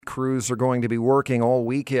crews are going to be working all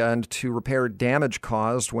weekend to repair damage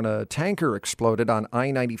caused when a tanker exploded on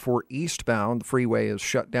I-94 eastbound. The freeway is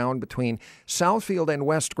shut down between Southfield and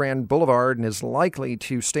West Grand Boulevard and is likely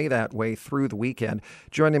to stay that way through the weekend.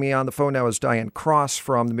 Joining me on the phone now is Diane Cross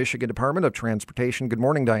from the Michigan Department of Transportation. Good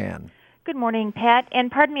morning, Diane. Good morning, Pat.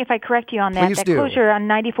 And pardon me if I correct you on that. Please that do. Closure on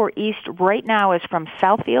 94 East right now is from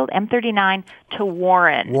Southfield, M39, to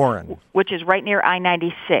Warren. Which is right near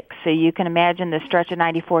I-96. So you can imagine the stretch of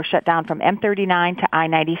 94 shut down from M39 to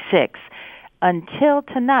I-96 until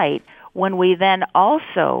tonight, when we then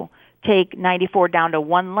also take 94 down to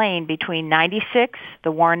one lane between 96,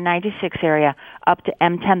 the Warren 96 area, up to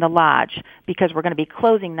M10, the Lodge, because we're going to be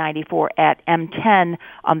closing 94 at M10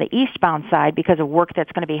 on the eastbound side because of work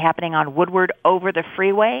that's going to be happening on Woodward over the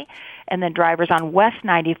freeway. And then drivers on West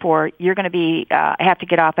 94, you're going to be have to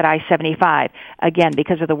get off at I-75, again,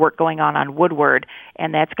 because of the work going on Woodward.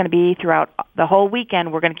 And that's going to be throughout the whole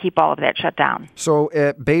weekend. We're going to keep all of that shut down. So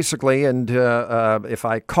basically, and if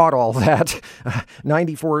I caught all that,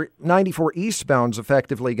 94 eastbound is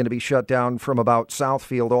effectively going to be shut down from about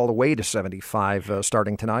Southfield all the way to 75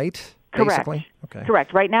 starting tonight, basically? Correct. Okay.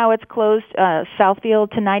 Correct. Right now it's closed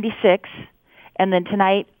Southfield to 96. And then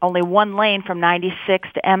tonight, only one lane from 96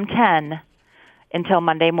 to M10 until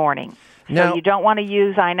Monday morning. So you don't want to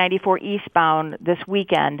use I-94 eastbound this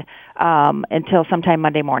weekend until sometime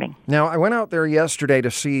Monday morning. Now, I went out there yesterday to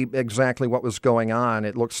see exactly what was going on.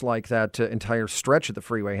 It looks like that entire stretch of the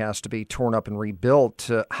freeway has to be torn up and rebuilt.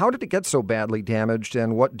 How did it get so badly damaged,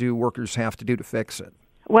 and what do workers have to do to fix it?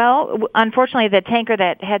 Well, unfortunately, the tanker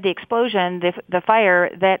that had the explosion, the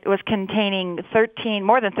fire, that was containing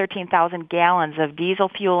more than 13,000 gallons of diesel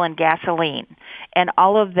fuel and gasoline. And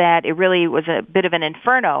all of that, it really was a bit of an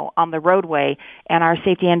inferno on the roadway, and our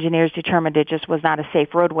safety engineers determined it just was not a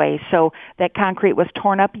safe roadway. So that concrete was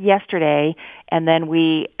torn up yesterday, and then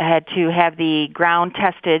we had to have the ground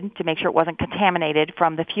tested to make sure it wasn't contaminated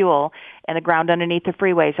from the fuel, and the ground underneath the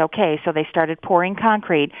freeway is okay. So they started pouring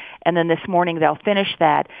concrete, and then this morning they'll finish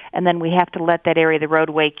that, and then we have to let that area of the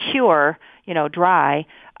roadway cure, dry,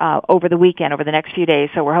 over the weekend, over the next few days.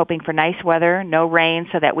 So we're hoping for nice weather, no rain,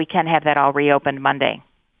 so that we can have that all reopened Monday.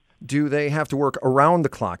 Do they have to work around the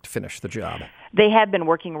clock to finish the job? They have been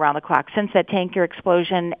working around the clock since that tanker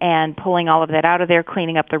explosion and pulling all of that out of there,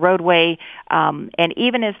 cleaning up the roadway. And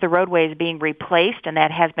even as the roadway is being replaced, and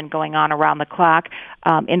that has been going on around the clock,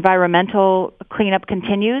 environmental cleanup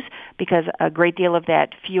continues because a great deal of that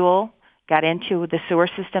fuel got into the sewer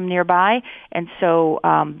system nearby, and so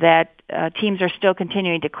teams are still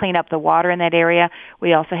continuing to clean up the water in that area.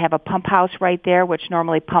 We also have a pump house right there, which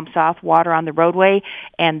normally pumps off water on the roadway,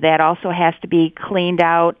 and that also has to be cleaned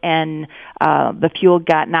out and the fuel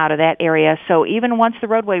gotten out of that area. So even once the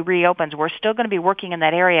roadway reopens, we're still going to be working in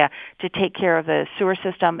that area to take care of the sewer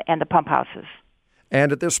system and the pump houses.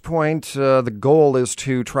 And at this point, the goal is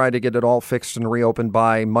to try to get it all fixed and reopened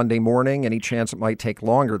by Monday morning. Any chance it might take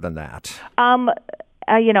longer than that?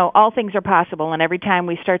 All things are possible, and every time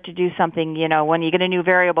we start to do something, when you get a new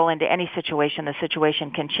variable into any situation, the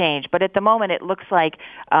situation can change. But at the moment, it looks like,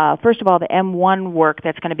 first of all, the M1 work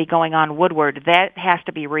that's going to be going on Woodward, that has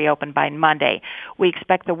to be reopened by Monday. We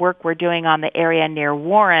expect the work we're doing on the area near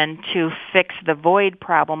Warren to fix the void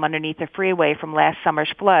problem underneath the freeway from last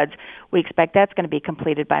summer's floods. We expect that's going to be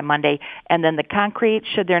completed by Monday. And then the concrete,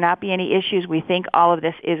 should there not be any issues, we think all of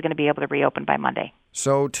this is going to be able to reopen by Monday.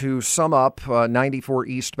 So to sum up, 94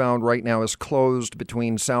 eastbound right now is closed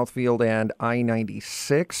between Southfield and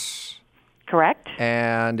I-96. Correct.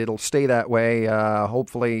 And it'll stay that way.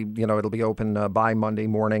 Hopefully, it'll be open by Monday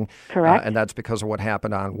morning. Correct. And that's because of what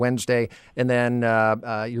happened on Wednesday. And then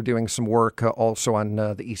you're doing some work also on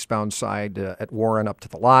the eastbound side at Warren up to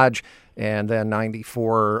the Lodge. And then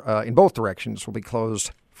 94 in both directions will be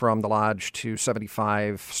closed from the Lodge to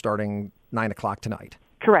 75 starting 9 o'clock tonight.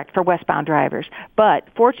 Correct, for westbound drivers. But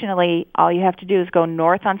fortunately, all you have to do is go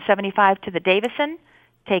north on 75 to the Davison,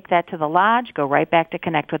 take that to the Lodge, go right back to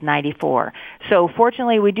connect with 94. So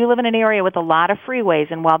fortunately, we do live in an area with a lot of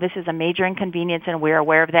freeways, and while this is a major inconvenience and we're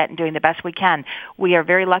aware of that and doing the best we can, we are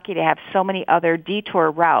very lucky to have so many other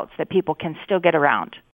detour routes that people can still get around.